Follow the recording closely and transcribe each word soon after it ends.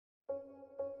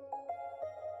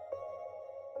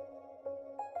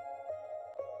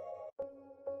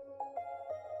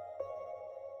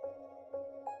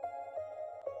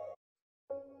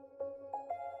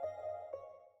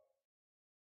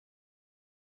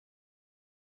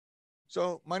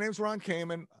So my name's Ron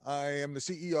Kamen. I am the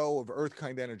CEO of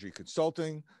Earthkind Energy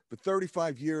Consulting. For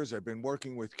 35 years, I've been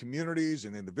working with communities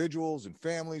and individuals and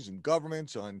families and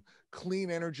governments on clean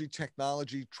energy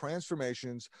technology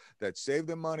transformations that save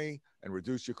them money and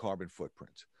reduce your carbon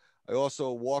footprint. I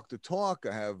also walk the talk.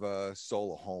 I have a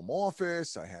solar home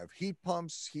office. I have heat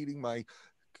pumps heating my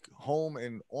home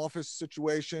and office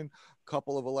situation, a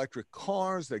couple of electric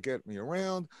cars that get me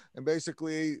around. And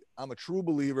basically, I'm a true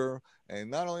believer. And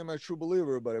not only am I a true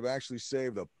believer, but I've actually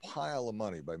saved a pile of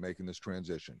money by making this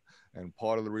transition. And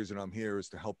part of the reason I'm here is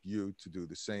to help you to do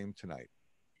the same tonight.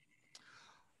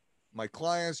 My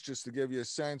clients, just to give you a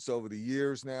sense, over the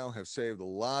years now have saved a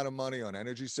lot of money on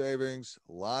energy savings,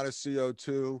 a lot of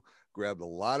CO2, grabbed a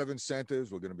lot of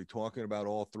incentives. We're going to be talking about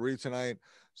all three tonight.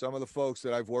 Some of the folks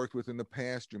that I've worked with in the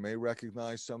past, you may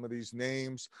recognize some of these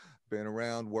names, been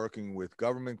around working with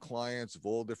government clients of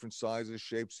all different sizes,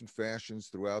 shapes, and fashions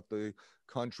throughout the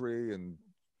country, and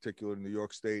particularly New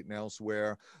York State and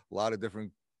elsewhere. A lot of different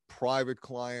private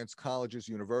clients, colleges,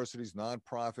 universities,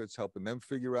 nonprofits, helping them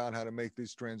figure out how to make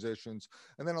these transitions.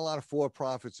 And then a lot of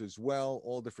for-profits as well,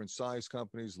 all different size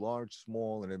companies, large,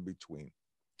 small, and in between.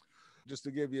 Just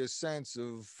to give you a sense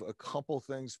of a couple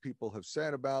things people have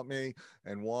said about me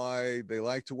and why they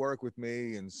like to work with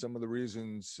me, and some of the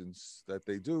reasons that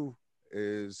they do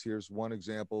is, here's one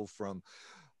example from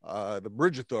the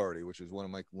Bridge Authority, which is one of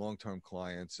my long-term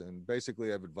clients. And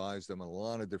basically, I've advised them on a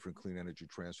lot of different clean energy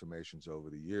transformations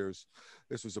over the years.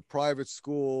 This was a private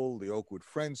school, the Oakwood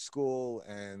Friends School,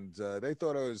 and they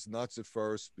thought I was nuts at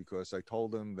first because I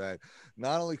told them that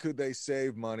not only could they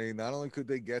save money, not only could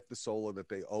they get the solar that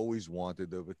they always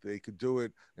wanted, but they could do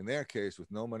it, in their case,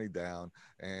 with no money down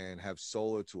and have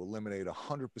solar to eliminate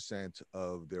 100%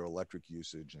 of their electric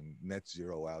usage and net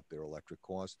zero out their electric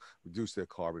costs, reduce their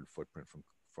carbon footprint from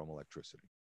electricity.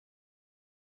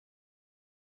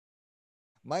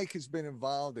 Mike has been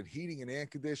involved in heating and air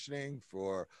conditioning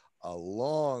for a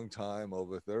long time,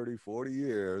 over 30, 40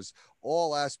 years,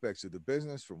 all aspects of the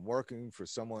business, from working for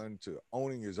someone to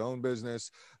owning his own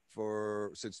business.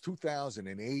 Since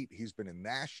 2008, he's been a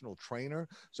national trainer.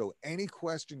 So any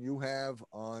question you have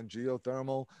on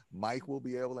geothermal, Mike will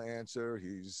be able to answer.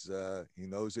 He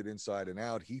knows it inside and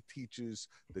out. He teaches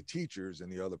the teachers and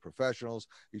the other professionals.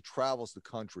 He travels the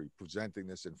country presenting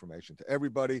this information to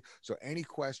everybody. So any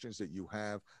questions that you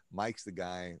have, Mike's the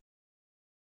guy.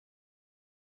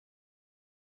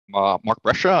 Mark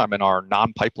Brescia. I'm in our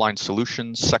non-pipeline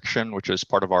solutions section, which is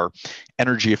part of our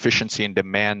energy efficiency and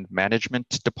demand management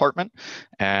department.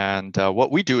 And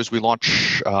what we do is we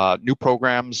launch new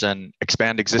programs and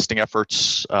expand existing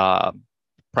efforts,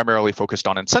 primarily focused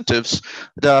on incentives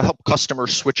to help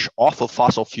customers switch off of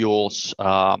fossil fuels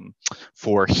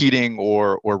for heating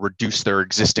or reduce their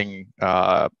existing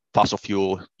fossil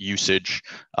fuel usage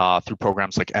through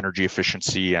programs like energy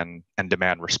efficiency and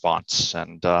demand response.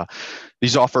 And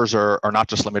these offers are not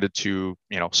just limited to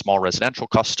small residential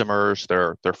customers.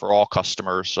 They're for all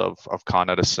customers of Con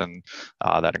Edison.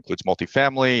 That includes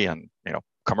multifamily and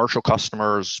commercial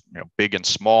customers, big and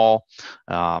small.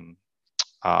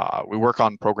 We work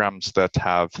on programs that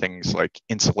have things like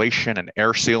insulation and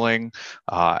air sealing,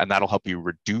 and that'll help you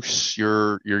reduce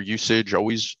your usage.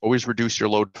 Always reduce your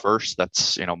load first.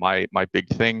 That's my big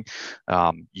thing.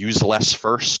 Use less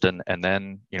first, and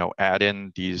then add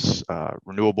in these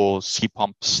renewables, heat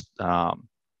pumps.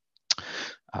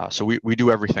 So we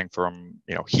do everything from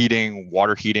heating,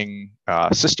 water heating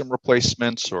system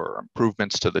replacements, or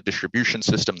improvements to the distribution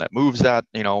system that moves that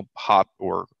hot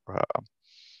or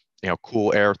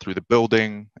cool air through the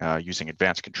building, using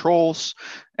advanced controls.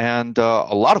 And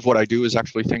a lot of what I do is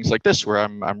actually things like this, where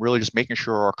I'm really just making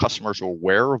sure our customers are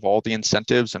aware of all the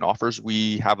incentives and offers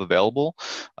we have available.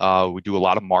 We do a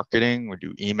lot of marketing. We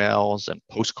do emails and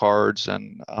postcards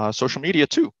and social media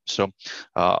too. So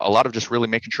a lot of just really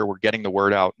making sure we're getting the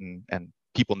word out and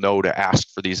people know to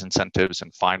ask for these incentives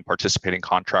and find participating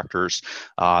contractors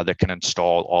that can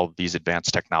install all of these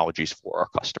advanced technologies for our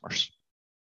customers.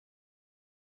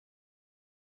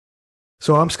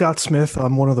 So I'm Scott Smith.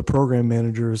 I'm one of the program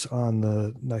managers on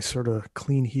the NYSERDA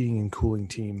Clean Heating and Cooling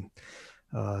team,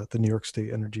 the New York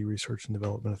State Energy Research and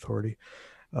Development Authority.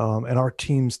 And our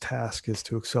team's task is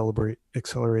to accelerate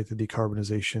the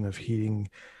decarbonization of heating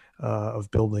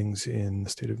of buildings in the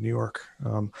state of New York.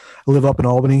 I live up in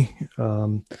Albany,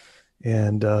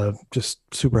 and just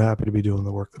super happy to be doing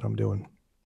the work that I'm doing.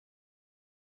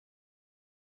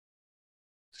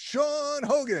 Sean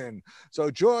Hogan.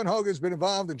 So Sean Hogan's been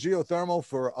involved in geothermal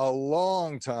for a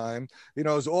long time. He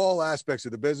knows all aspects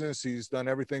of the business. He's done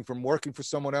everything from working for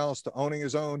someone else to owning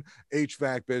his own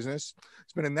HVAC business.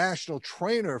 He's been a national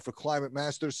trainer for Climate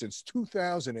Masters since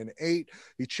 2008.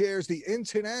 He chairs the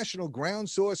International Ground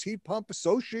Source Heat Pump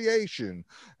Association,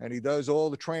 and he does all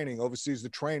the training, oversees the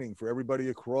training for everybody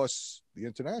across the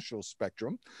international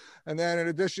spectrum. And then in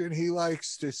addition, he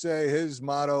likes to say his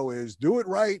motto is do it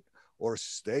right or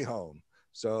stay home.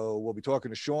 So we'll be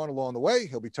talking to Sean along the way.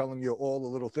 He'll be telling you all the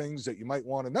little things that you might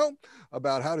want to know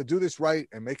about how to do this right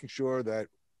and making sure that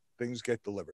things get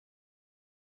delivered.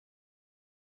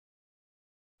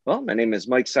 Well, my name is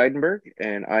Mike Seidenberg,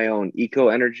 and I own Eco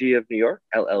Energy of New York,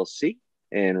 LLC,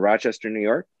 in Rochester, New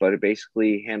York, but I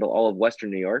basically handle all of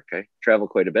Western New York. I travel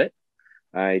quite a bit.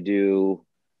 I do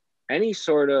any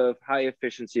sort of high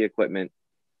efficiency equipment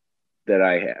that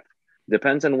I have.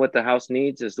 Depends on what the house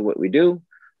needs as to what we do.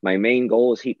 My main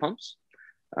goal is heat pumps,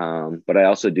 but I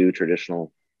also do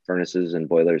traditional furnaces and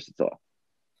boilers as well.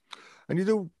 And you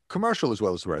do commercial as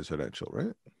well as residential,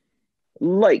 right?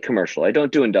 Light commercial. I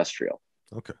don't do industrial.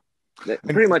 Okay.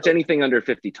 Pretty much anything under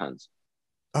 50 tons.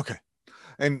 Okay.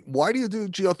 And why do you do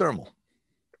geothermal?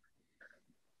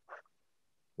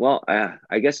 Well,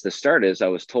 I guess the start is I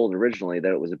was told originally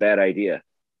that it was a bad idea.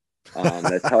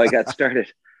 That's how I got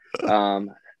started.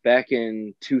 Back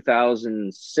in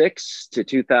 2006 to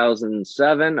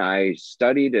 2007, I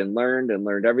studied and learned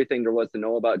everything there was to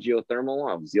know about geothermal.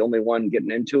 I was the only one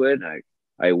getting into it.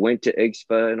 I went to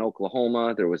IGSPA in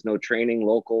Oklahoma. There was no training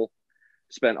local.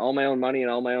 Spent all my own money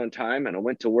and all my own time. And I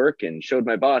went to work and showed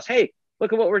my boss, hey,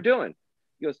 look at what we're doing.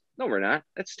 He goes, no, we're not.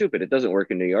 That's stupid. It doesn't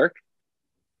work in New York.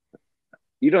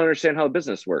 You don't understand how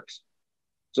business works.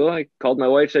 So I called my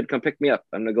wife, said, come pick me up.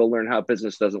 I'm going to go learn how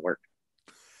business doesn't work.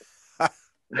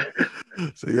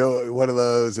 So you're one of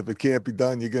those, if it can't be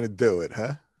done, you're going to do it,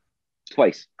 huh?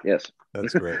 Twice. Yes.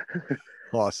 That's great.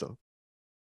 Awesome.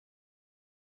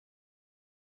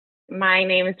 My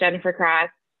name is Jennifer Cross.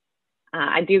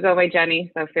 I do go by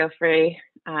Jenny, so feel free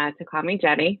to call me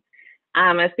Jenny.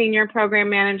 I'm a senior program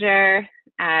manager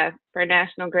for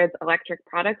National Grid's Electric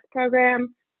Products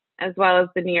Program, as well as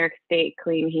the New York State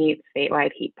Clean Heat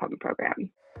statewide heat pump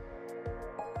program.